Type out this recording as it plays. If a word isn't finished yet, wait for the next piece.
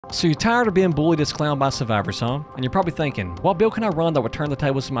So you're tired of being bullied as clown by survivors, huh? And you're probably thinking, what build can I run that would turn the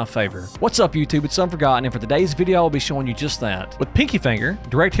tables in my favor? What's up YouTube, it's Unforgotten, and for today's video I'll be showing you just that. With Pinky Finger,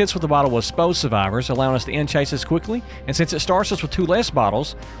 direct hits with the bottle will expose survivors, allowing us to end chases quickly, and since it starts us with 2 less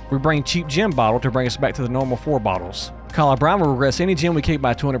bottles, we bring Cheap Gem Bottle to bring us back to the normal 4 bottles. Brine will regress any gem we keep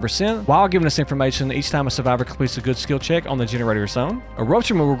by 200% while giving us information each time a survivor completes a good skill check on the generator zone.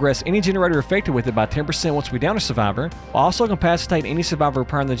 Eruption will regress any generator affected with it by 10% once we down a survivor, while also incapacitate any survivor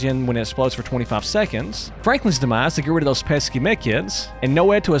repairing the gen when it explodes for 25 seconds. Franklin's Demise to get rid of those pesky medkits, and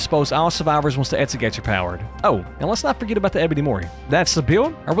NOED to expose all survivors once the Etzigates are powered. Oh, and let's not forget about the Ebony Mori. That's the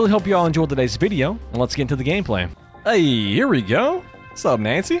build. I really hope you all enjoyed today's video, and let's get into the gameplay. Hey, here we go. What's up,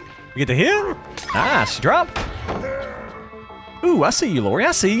 Nancy? We get to hit? Nice, drop. Ooh, I see you, Lori.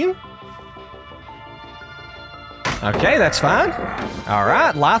 I see you. Okay, that's fine. All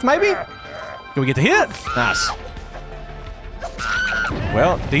right, life maybe? Can we get the hit? Nice.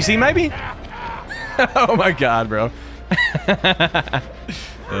 Well, DC maybe? Oh my god, bro.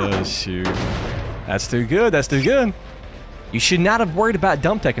 Oh, shoot. That's too good. That's too good. You should not have worried about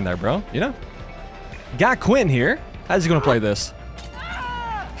dump taking there, bro. You know? Got Quentin here. How's he going to play this?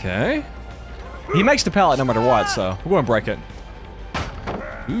 Okay. He makes the pallet no matter what, so we're going to break it.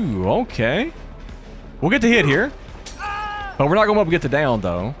 Ooh, okay. We'll get the hit here. But we're not going to be able to get the down,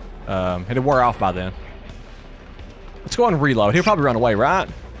 though. It'll wear off by then. Let's go ahead and reload. He'll probably run away, right?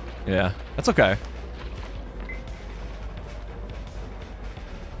 Yeah, that's okay.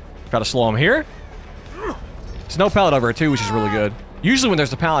 Try to slow him here. There's no pallet over here, too, which is really good. Usually when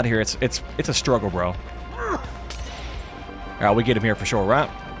there's a pallet here, it's a struggle, bro. Alright, we get him here for sure, right?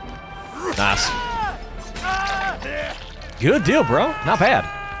 Nice. Good deal, bro. Not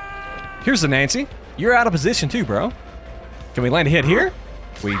bad. Here's the Nancy. You're out of position too, bro. Can we land a hit here?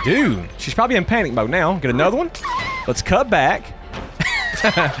 We do. She's probably in panic mode now. Get another one. Let's cut back.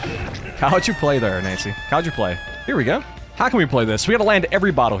 How'd you play there, Nancy? How'd you play? Here we go. How can we play this? We gotta land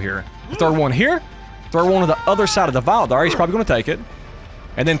every bottle here. Throw one here. Throw one on the other side of the vial there. He's probably gonna take it.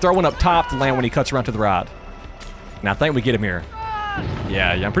 And then throw one up top to land when he cuts around to the right. Now I think we get him here.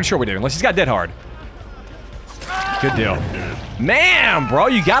 Yeah, I'm pretty sure we do. Unless he's got dead hard. Good deal. Man, bro,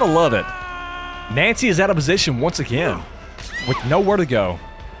 you gotta love it. Nancy is out of position once again, with nowhere to go.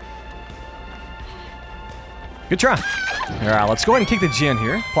 Good try. All right, let's go ahead and kick the gen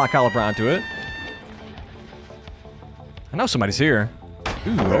here. Apply Brine to it. I know somebody's here.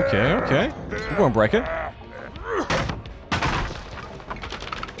 Ooh, okay. We're gonna break it.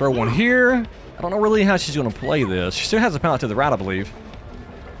 Throw one here. I don't know really how she's gonna play this. She still has a pallet to the right, I believe.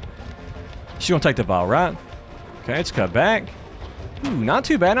 She's gonna take the ball, right? Okay, it's cut back. Ooh, not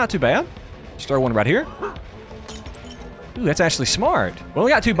too bad, not too bad. Just throw one right here. Ooh, that's actually smart. We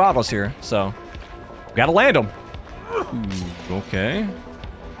only got 2 bottles here, so we gotta land them. Ooh, okay.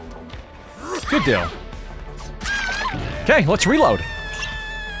 Good deal. Okay, let's reload.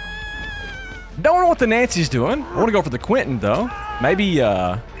 Don't know what the Nancy's doing. I want to go for the Quentin though. Maybe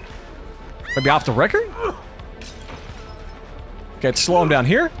off the record. Okay, let's slow him down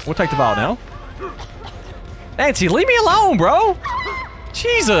here. We'll take the ball now. Nancy, leave me alone, bro.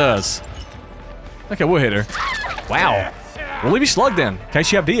 Jesus. Okay, we'll hit her. Wow. We'll leave you slugged then, in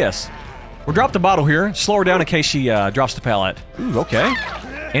case you have DS. We'll drop the bottle here, slow her down in case she drops the pallet. Ooh, okay.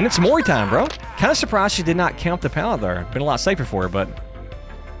 And it's Mori time, bro. Kind of surprised she did not count the pallet there. Been a lot safer for her, but...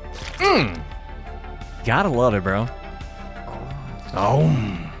 Gotta love it, bro. Oh.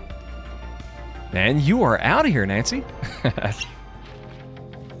 Man, you are out of here, Nancy.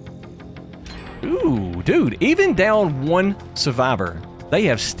 Ooh, dude, even down 1 survivor, they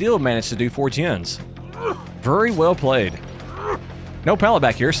have still managed to do 4 gens. Very well played. No pallet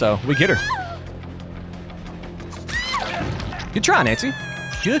back here, so we get her. Good try, Nancy.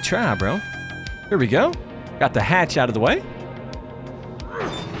 Good try, bro. Here we go. Got the hatch out of the way.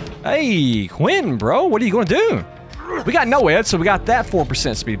 Hey, Quentin, bro, what are you gonna do? We got NOED, so we got that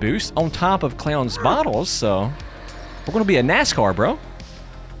 4% speed boost on top of Clown's bottles, so we're gonna be a NASCAR, bro.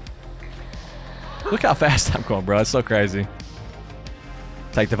 Look how fast I'm going, bro. It's so crazy.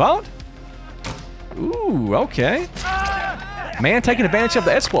 Take the vault. Ooh, okay. Man, taking advantage of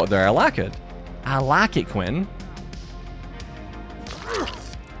the exploit there. I like it. I like it, Quentin.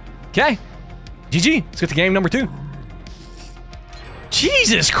 Okay. GG. Let's get to game number 2.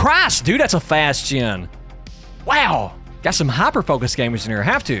 Jesus Christ, dude. That's a fast gen. Wow. Got some hyper-focused gamers in here.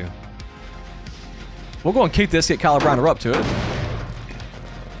 Have to. We'll go and keep this, get Brine up to it.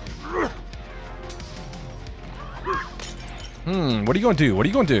 What are you gonna do? What are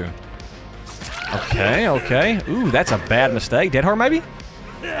you gonna do? Okay. Ooh, that's a bad mistake. Dead hard, maybe?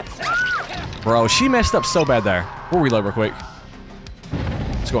 Bro, she messed up so bad there. We'll reload real quick.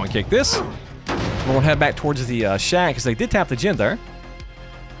 Let's go and kick this. We're going to head back towards the shack because they did tap the gen there.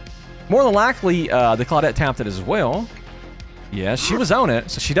 More than likely, the Claudette tapped it as well. Yeah, she was on it,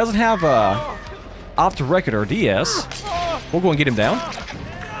 so she doesn't have off the record or DS. We'll go and get him down.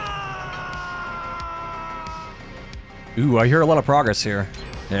 Ooh, I hear a lot of progress here.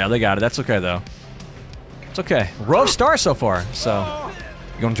 Yeah, they got it. That's okay, though. It's okay. Rough start so far. So,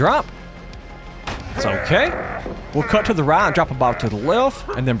 you gonna drop? It's okay. We'll cut to the right and drop about to the left,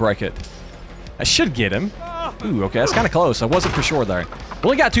 and then break it. I should get him. Ooh, okay, that's kind of close. I wasn't for sure there. We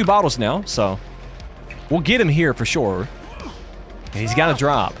only got 2 bottles now, so we'll get him here for sure. And he's got to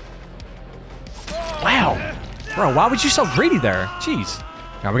drop. Wow. Bro, why was you so greedy there? Jeez.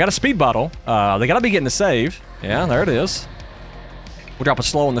 All right, we got a speed bottle. They got to be getting the save. Yeah, there it is. We'll drop a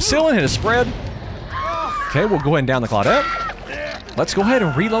slow on the ceiling, hit a spread. Okay, we'll go ahead and down the Claudette. Let's go ahead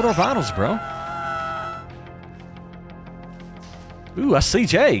and reload our bottles, bro. Ooh, I see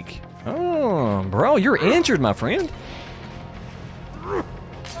Jake. Oh, bro, you're injured, my friend.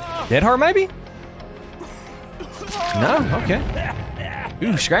 Dead heart, maybe? No? Okay.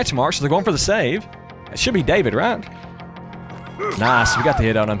 Ooh, scratch marks. So they're going for the save. It should be David, right? Nice. We got the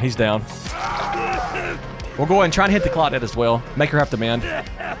hit on him. He's down. We'll go ahead and try and hit the Claudette as well. Make her have to mend.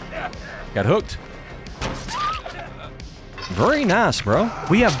 Got hooked. Very nice, bro.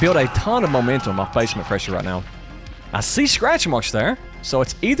 We have built a ton of momentum off basement pressure right now. I see scratch marks there. So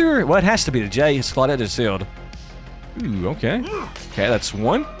it's either, well, it has to be the J. His Claudette is sealed. Ooh, okay. Okay, that's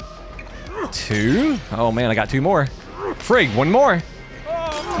 1. 2. Oh, man, I got 2 more. Frig, 1 more.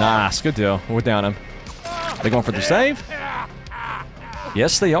 Nice, good deal. We're down him. Are they going for the save?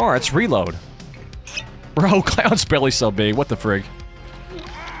 Yes, they are. It's reload. Bro, Cloud's belly so big. What the frig?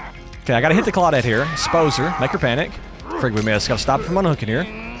 Okay, I gotta hit the Claudette here. Expose her. Make her panic. Frig, we missed. Gotta stop her from unhooking here.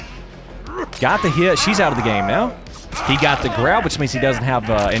 Got the hit. She's out of the game now. He got the grab, which means he doesn't have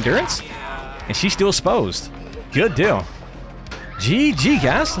endurance. And she's still exposed. Good deal. GG,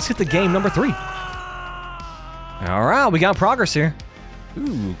 guys. Let's hit the game number 3. All right, we got progress here.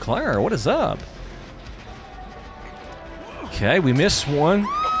 Ooh, Claire, what is up? Okay, we missed 1.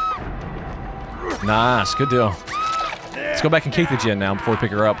 Nice, good deal. Let's go back and kick the gen now before we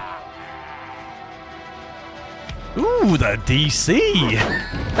pick her up. Ooh, the DC.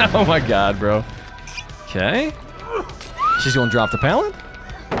 Oh my god, bro. Okay. She's gonna drop the pallet.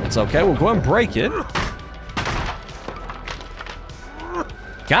 It's okay, we'll go ahead and break it.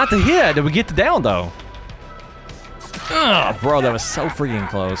 Got the hit. Did we get the down, though? Oh, bro, that was so freaking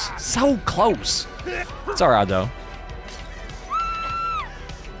close. So close. It's alright, though.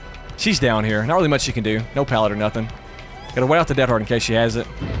 She's down here. Not really much she can do. No pallet or nothing. Gotta wait out the dead heart in case she has it.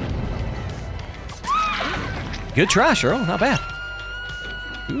 Good try, Cheryl. Not bad.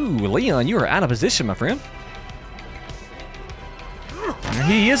 Ooh, Leon, you are out of position, my friend.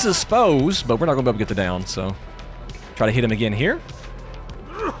 He is exposed, but we're not gonna be able to get the down, so. Try to hit him again here.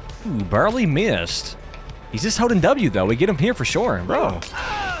 Ooh, barely missed. He's just holding W, though. We get him here for sure, bro.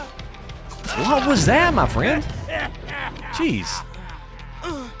 What was that, my friend? Jeez.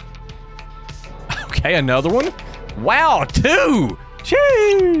 Okay, another one. Wow, 2.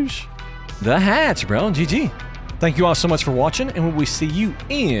 Jeez. The hatch, bro. GG. Thank you all so much for watching, and we will see you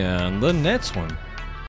in the next one.